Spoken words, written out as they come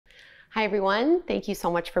Hi everyone, thank you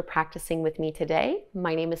so much for practicing with me today.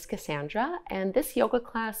 My name is Kassandra, and this yoga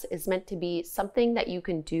class is meant to be something that you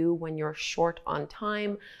can do when you're short on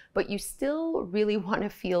time, but you still really want to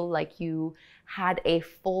feel like you had a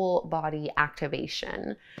full body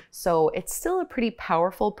activation. So it's still a pretty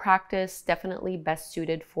powerful practice, definitely best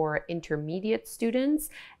suited for intermediate students.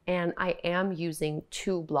 And I am using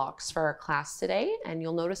 2 blocks for our class today, and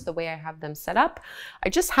you'll notice the way I have them set up. I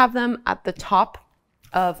just have them at the top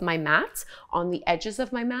of my mat, on the edges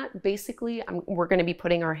of my mat. Basically, we're going to be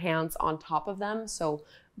putting our hands on top of them. So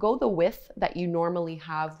go the width that you normally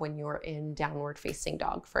have when you're in downward facing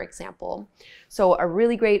dog, for example. So a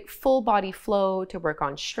really great full body flow to work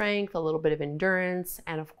on strength, a little bit of endurance,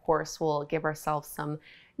 and of course, we'll give ourselves some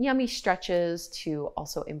yummy stretches to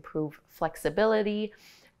also improve flexibility.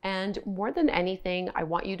 And more than anything, I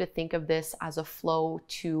want you to think of this as a flow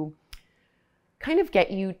to kind of get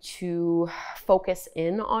you to focus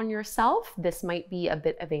in on yourself. This might be a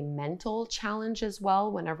bit of a mental challenge as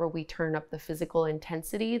well. Whenever we turn up the physical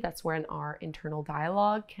intensity, that's when our internal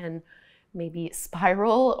dialogue can maybe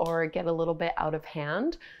spiral or get a little bit out of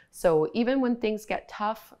hand. So even when things get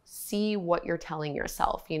tough, see what you're telling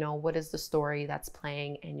yourself. You know, what is the story that's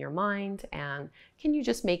playing in your mind? And can you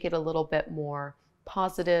just make it a little bit more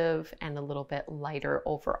positive and a little bit lighter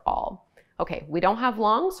overall? Okay, we don't have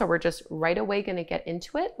long, so we're just right away going to get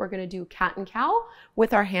into it. We're going to do cat and cow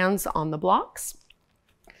with our hands on the blocks.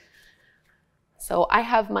 So I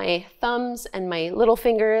have my thumbs and my little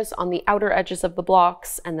fingers on the outer edges of the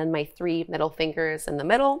blocks, and then my 3 middle fingers in the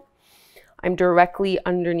middle. I'm directly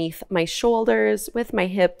underneath my shoulders with my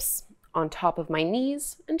hips on top of my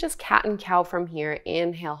knees, and just cat and cow from here.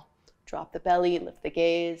 Inhale, drop the belly, lift the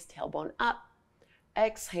gaze, tailbone up.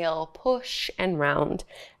 Exhale, push and round.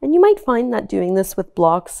 And you might find that doing this with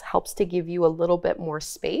blocks helps to give you a little bit more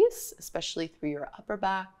space, especially through your upper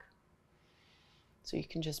back. So you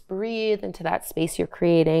can just breathe into that space you're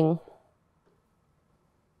creating.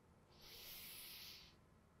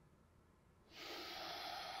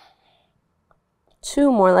 Two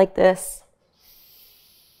more like this.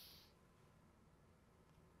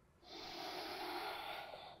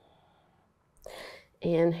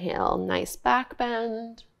 Inhale, nice back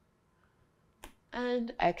bend,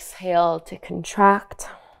 and exhale to contract.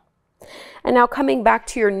 And now coming back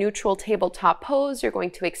to your neutral tabletop pose, you're going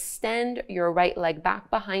to extend your right leg back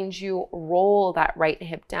behind you, roll that right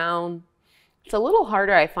hip down. It's a little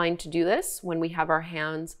harder, I find, to do this when we have our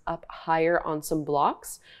hands up higher on some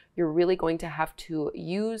blocks. You're really going to have to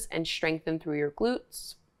use and strengthen through your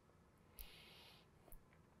glutes.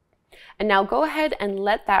 And now go ahead and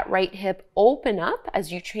let that right hip open up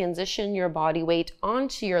as you transition your body weight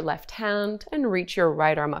onto your left hand and reach your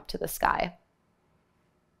right arm up to the sky.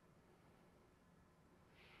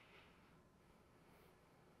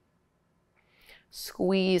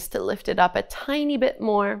 Squeeze to lift it up a tiny bit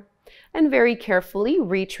more, and very carefully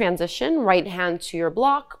retransition right hand to your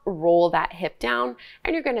block, roll that hip down,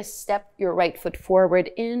 and you're going to step your right foot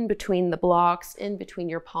forward in between the blocks, in between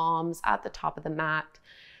your palms at the top of the mat.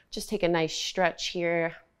 Just take a nice stretch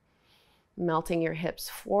here, melting your hips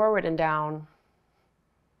forward and down.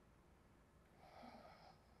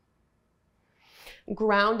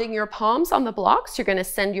 Grounding your palms on the blocks, you're going to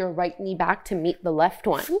send your right knee back to meet the left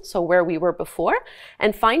one, so where we were before,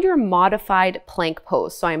 and find your modified plank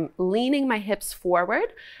pose. So I'm leaning my hips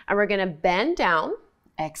forward, and we're going to bend down,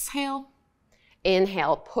 exhale.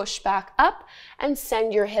 Inhale, push back up and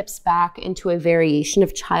send your hips back into a variation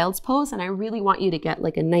of child's pose. And I really want you to get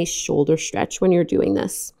like a nice shoulder stretch when you're doing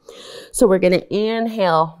this. So we're going to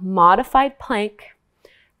inhale, modified plank.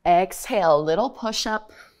 Exhale, little push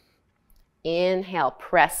up. Inhale,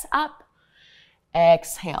 press up.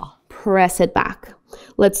 Exhale, press it back.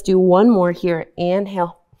 Let's do one more here.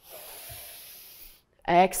 Inhale.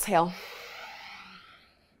 Exhale.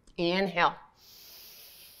 Inhale.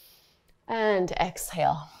 And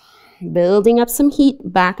exhale, building up some heat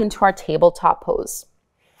back into our tabletop pose.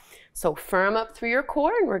 So firm up through your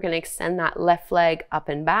core, and we're going to extend that left leg up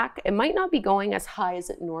and back. It might not be going as high as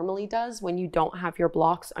it normally does when you don't have your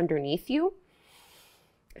blocks underneath you.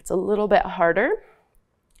 It's a little bit harder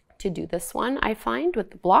to do this one, I find,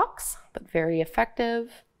 with the blocks, but very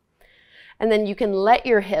effective. And then you can let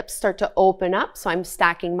your hips start to open up. So I'm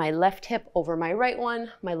stacking my left hip over my right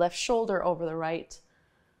one, my left shoulder over the right.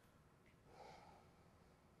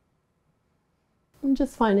 I'm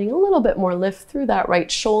just finding a little bit more lift through that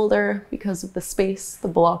right shoulder because of the space the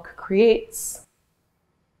block creates.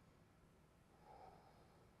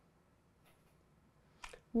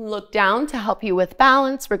 Look down to help you with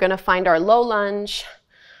balance. We're going to find our low lunge,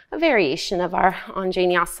 a variation of our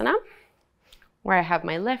Anjaneyasana. where I have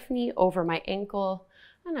my left knee over my ankle,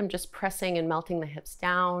 and I'm just pressing and melting the hips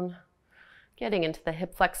down, getting into the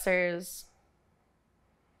hip flexors.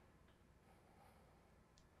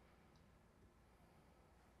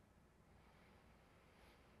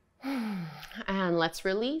 And let's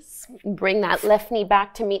release. Bring that left knee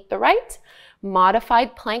back to meet the right.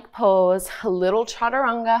 Modified plank pose, a little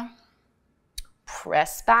chaturanga.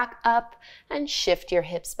 Press back up and shift your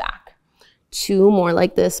hips back. 2 more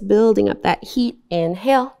like this, building up that heat.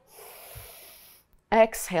 Inhale.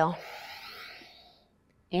 Exhale.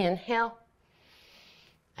 Inhale.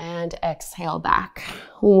 And exhale back.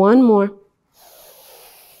 1 more.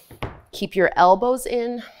 Keep your elbows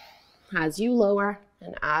in as you lower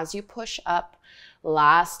and as you push up.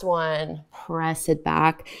 Last one, press it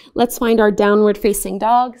back. Let's find our downward facing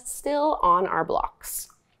dog, still on our blocks.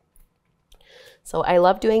 So I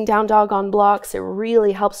love doing down dog on blocks. It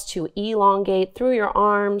really helps to elongate through your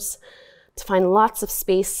arms, to find lots of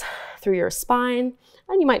space through your spine.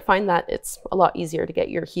 And you might find that it's a lot easier to get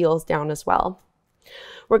your heels down as well.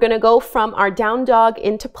 We're gonna go from our down dog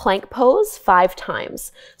into plank pose 5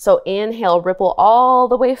 times. So inhale, ripple all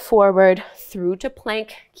the way forward through to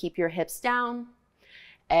plank. Keep your hips down.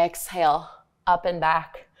 Exhale, up and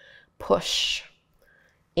back, push.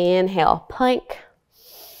 Inhale, plank.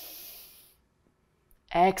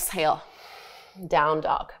 Exhale, down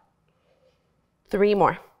dog. 3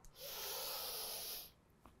 more.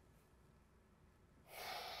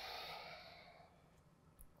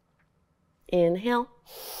 Inhale.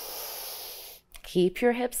 Keep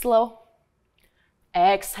your hips low.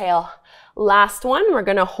 Exhale. Last one, we're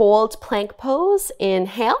gonna hold plank pose.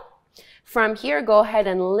 Inhale. From here, go ahead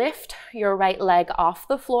and lift your right leg off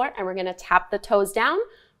the floor, and we're gonna tap the toes down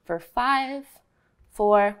for 5,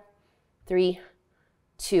 4, 3,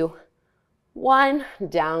 2, 1.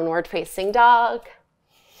 Downward facing dog.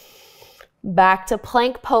 Back to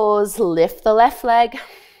plank pose. Lift the left leg.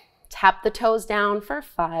 Tap the toes down for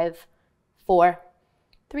 5, 4,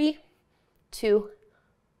 3, 2,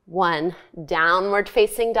 1. Downward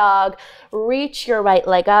facing dog. Reach your right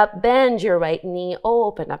leg up, bend your right knee,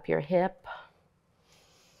 open up your hip.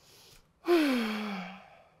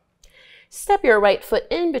 Step your right foot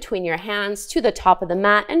in between your hands to the top of the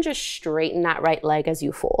mat and just straighten that right leg as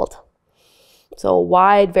you fold. So a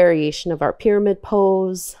wide variation of our pyramid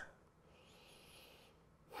pose.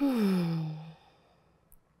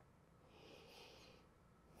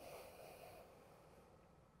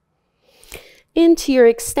 Into your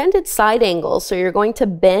extended side angle. So you're going to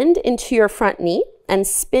bend into your front knee and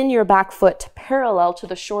spin your back foot parallel to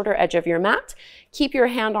the shorter edge of your mat. Keep your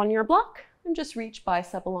hand on your block and just reach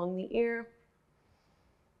bicep along the ear.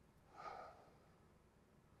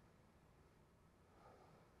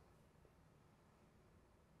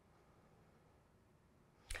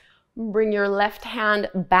 Bring your left hand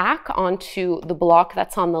back onto the block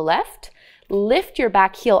that's on the left. Lift your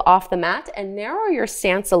back heel off the mat and narrow your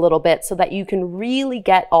stance a little bit so that you can really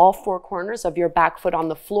get all 4 corners of your back foot on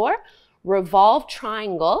the floor. Revolve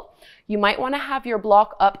triangle. You might want to have your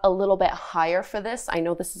block up a little bit higher for this. I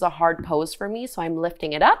know this is a hard pose for me, so I'm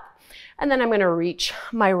lifting it up. And then I'm going to reach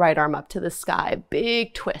my right arm up to the sky.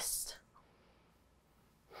 Big twist.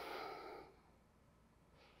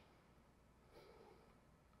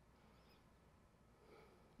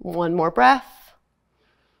 One more breath.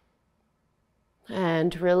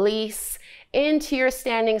 And release into your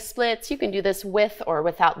standing splits. You can do this with or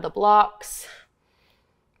without the blocks.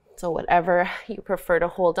 So whatever you prefer to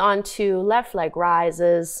hold on to. Left leg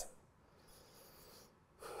rises.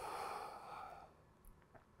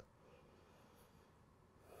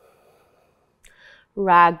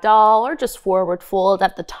 Ragdoll or just forward fold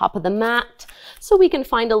at the top of the mat so we can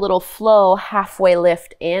find a little flow. Halfway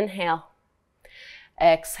lift. Inhale.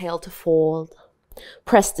 Exhale to fold.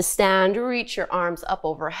 Press to stand, reach your arms up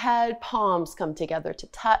overhead, palms come together to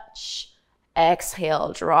touch.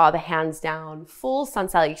 Exhale, draw the hands down, full sun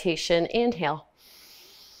salutation. Inhale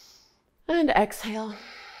and exhale.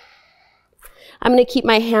 I'm going to keep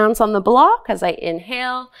my hands on the block as I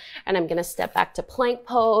inhale, and I'm going to step back to plank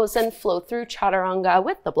pose and flow through chaturanga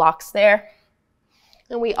with the blocks there.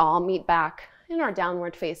 And we all meet back in our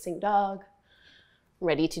downward facing dog.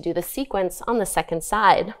 Ready to do the sequence on the second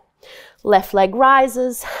side. Left leg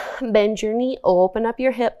rises, bend your knee, open up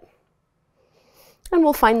your hip. And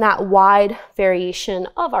we'll find that wide variation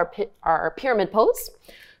of our pyramid pose.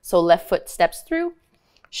 So left foot steps through,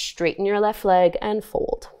 straighten your left leg and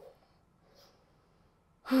fold.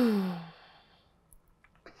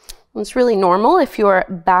 It's really normal if your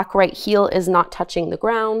back right heel is not touching the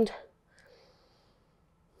ground.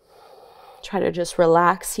 Try to just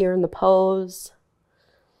relax here in the pose.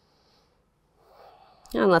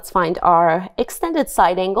 And let's find our extended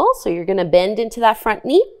side angle. So you're gonna bend into that front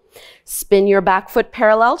knee, spin your back foot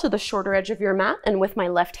parallel to the shorter edge of your mat, and with my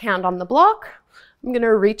left hand on the block, I'm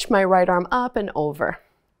gonna reach my right arm up and over.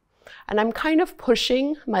 And I'm kind of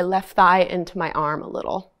pushing my left thigh into my arm a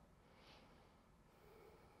little.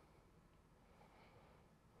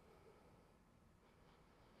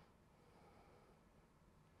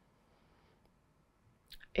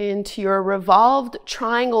 Into your revolved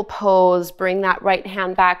triangle pose, bring that right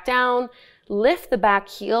hand back down, lift the back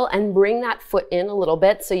heel and bring that foot in a little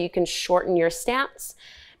bit so you can shorten your stance.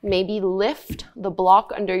 Maybe lift the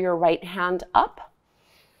block under your right hand up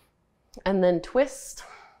and then twist.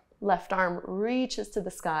 Left arm reaches to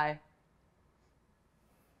the sky.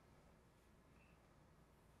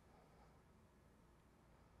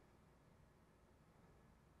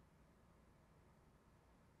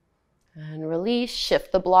 And release,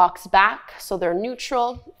 shift the blocks back so they're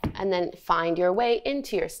neutral, and then find your way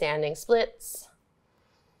into your standing splits.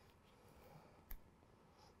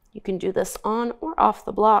 You can do this on or off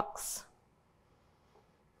the blocks.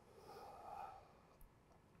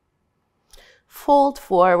 Fold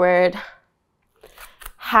forward,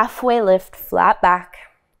 halfway lift, flat back.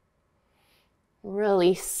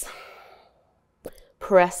 Release,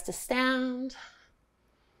 press to stand.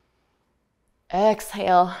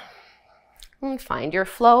 Exhale. And find your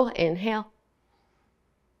flow, inhale.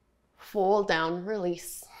 Fold down,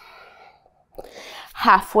 release.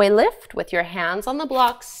 Halfway lift with your hands on the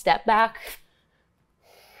blocks, step back.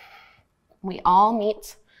 We all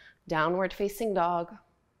meet downward facing dog.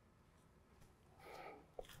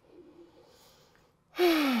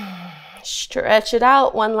 Stretch it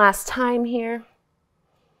out one last time here.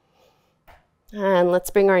 And let's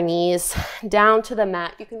bring our knees down to the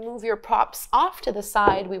mat. You can move your props off to the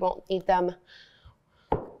side. We won't need them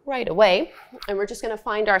right away. And we're just gonna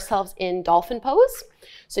find ourselves in dolphin pose.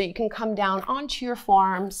 So you can come down onto your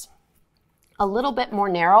forearms a little bit more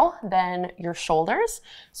narrow than your shoulders.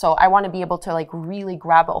 So I wanna be able to like really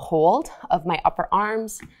grab a hold of my upper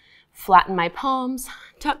arms, flatten my palms,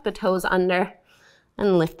 tuck the toes under,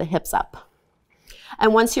 and lift the hips up.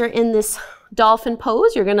 And once you're in this dolphin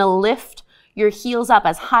pose, you're gonna lift your heels up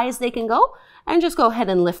as high as they can go, and just go ahead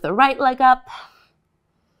and lift the right leg up.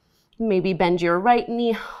 Maybe bend your right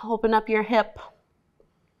knee, open up your hip.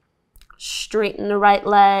 Straighten the right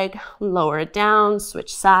leg, lower it down,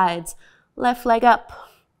 switch sides. Left leg up.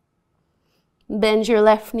 Bend your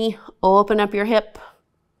left knee, open up your hip.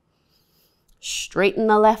 Straighten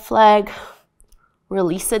the left leg,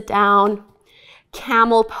 release it down.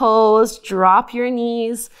 Camel pose, drop your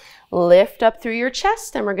knees. Lift up through your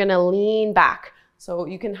chest, and we're gonna lean back. So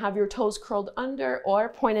you can have your toes curled under or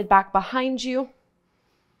pointed back behind you,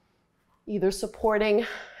 either supporting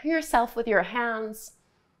yourself with your hands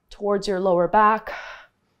towards your lower back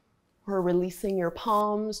or releasing your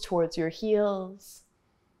palms towards your heels.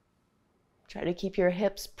 Try to keep your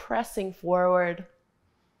hips pressing forward.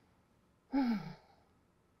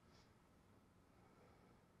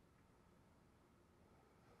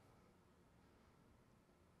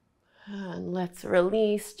 And let's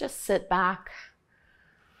release, just sit back.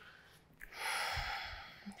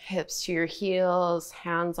 Hips to your heels,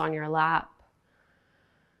 hands on your lap.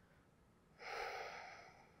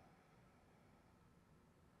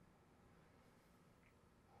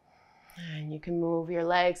 And you can move your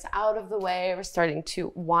legs out of the way. We're starting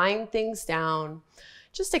to wind things down.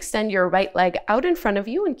 Just extend your right leg out in front of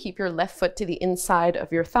you and keep your left foot to the inside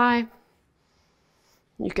of your thigh.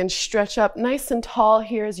 You can stretch up nice and tall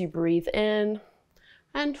here as you breathe in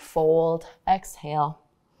and fold, exhale.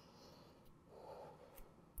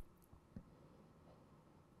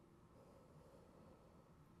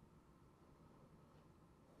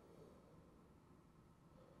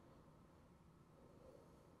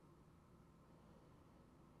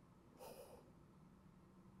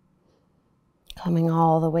 Coming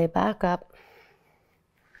all the way back up.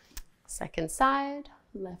 Second side,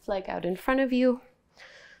 left leg out in front of you.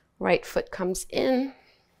 Right foot comes in,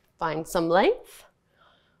 find some length,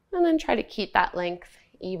 and then try to keep that length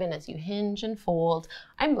even as you hinge and fold.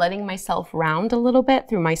 I'm letting myself round a little bit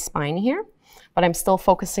through my spine here, but I'm still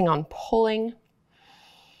focusing on pulling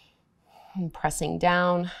and pressing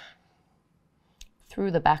down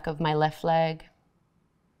through the back of my left leg.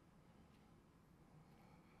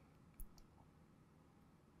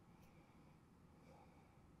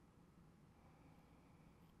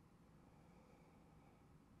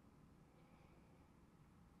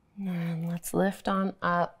 And let's lift on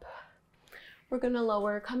up. We're gonna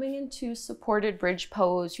lower, coming into supported bridge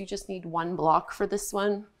pose. You just need one block for this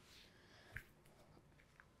one.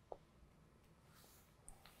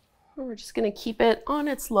 And we're just going to keep it on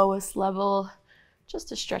its lowest level, just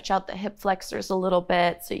to stretch out the hip flexors a little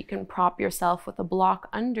bit so you can prop yourself with a block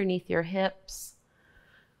underneath your hips.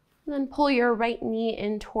 And then pull your right knee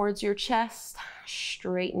in towards your chest,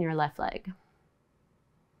 straighten your left leg.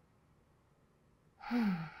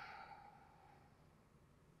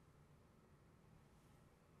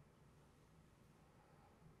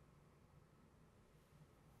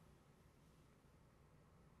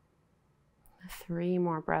 3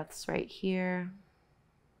 more breaths right here.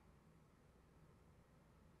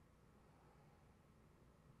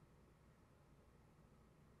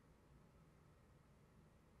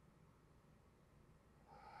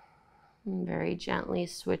 And very gently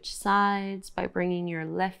switch sides by bringing your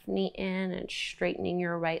left knee in and straightening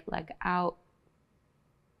your right leg out.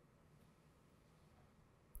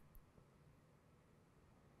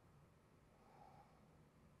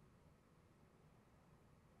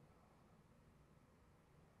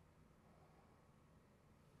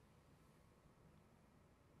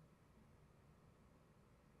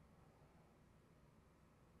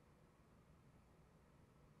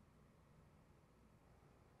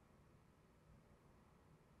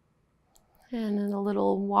 And in a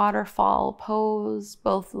little waterfall pose,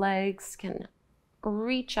 both legs can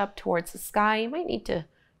reach up towards the sky. You might need to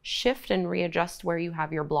shift and readjust where you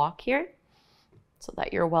have your block here so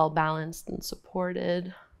that you're well balanced and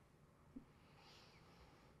supported.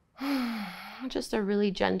 Just a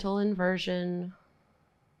really gentle inversion.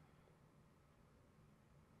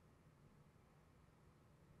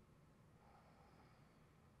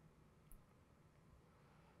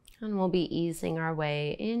 And we'll be easing our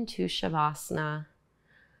way into Shavasana.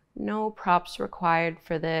 No props required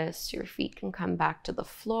for this. Your feet can come back to the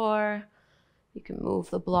floor. You can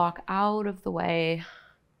move the block out of the way.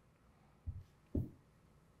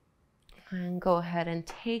 And go ahead and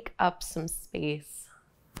take up some space.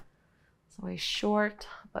 So a short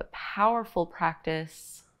but powerful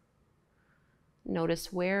practice.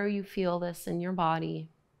 Notice where you feel this in your body.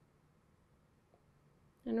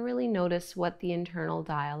 And really notice what the internal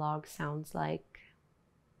dialogue sounds like.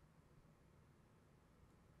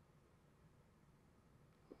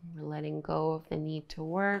 We're letting go of the need to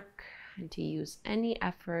work and to use any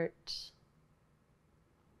effort.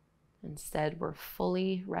 Instead, we're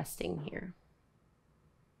fully resting here.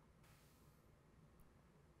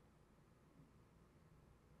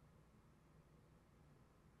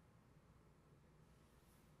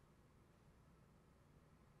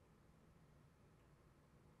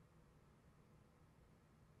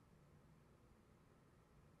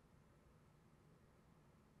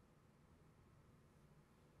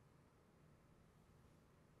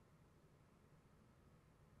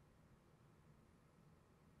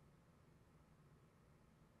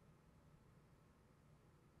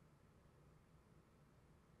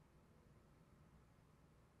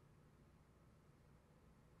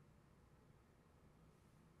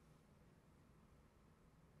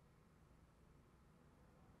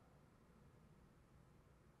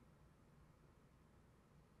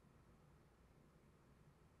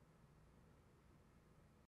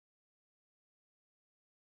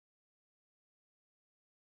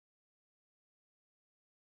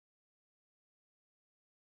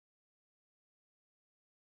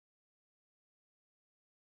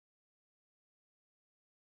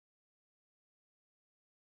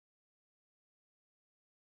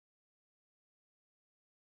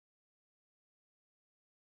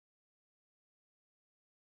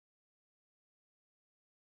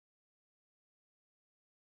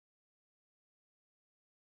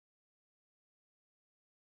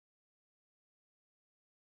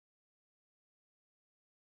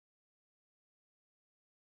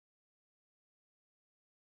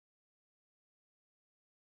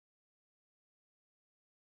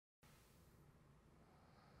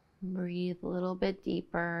 Breathe a little bit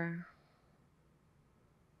deeper.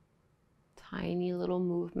 Tiny little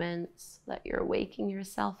movements that you're waking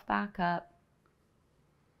yourself back up.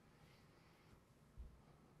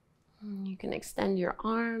 And you can extend your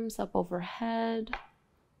arms up overhead.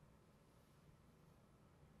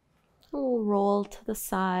 And we'll roll to the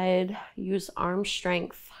side. Use arm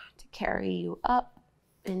strength to carry you up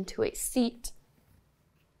into a seat.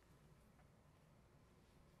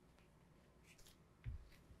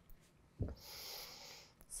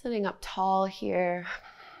 Sitting up tall here.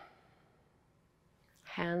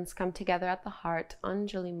 Hands come together at the heart,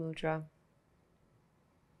 Anjali Mudra.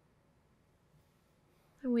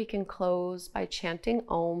 And we can close by chanting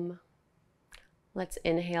Om. Let's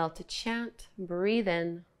inhale to chant, breathe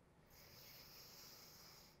in.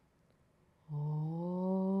 Om.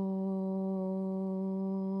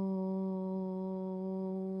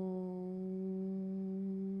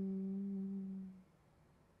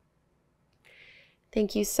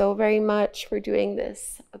 Thank you so very much for doing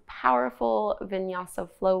this powerful vinyasa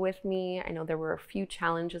flow with me. I know there were a few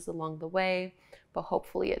challenges along the way, but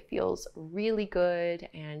hopefully it feels really good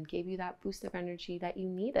and gave you that boost of energy that you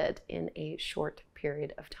needed in a short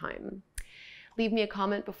period of time. Leave me a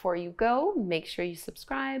comment before you go, make sure you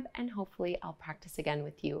subscribe, and hopefully I'll practice again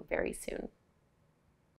with you very soon.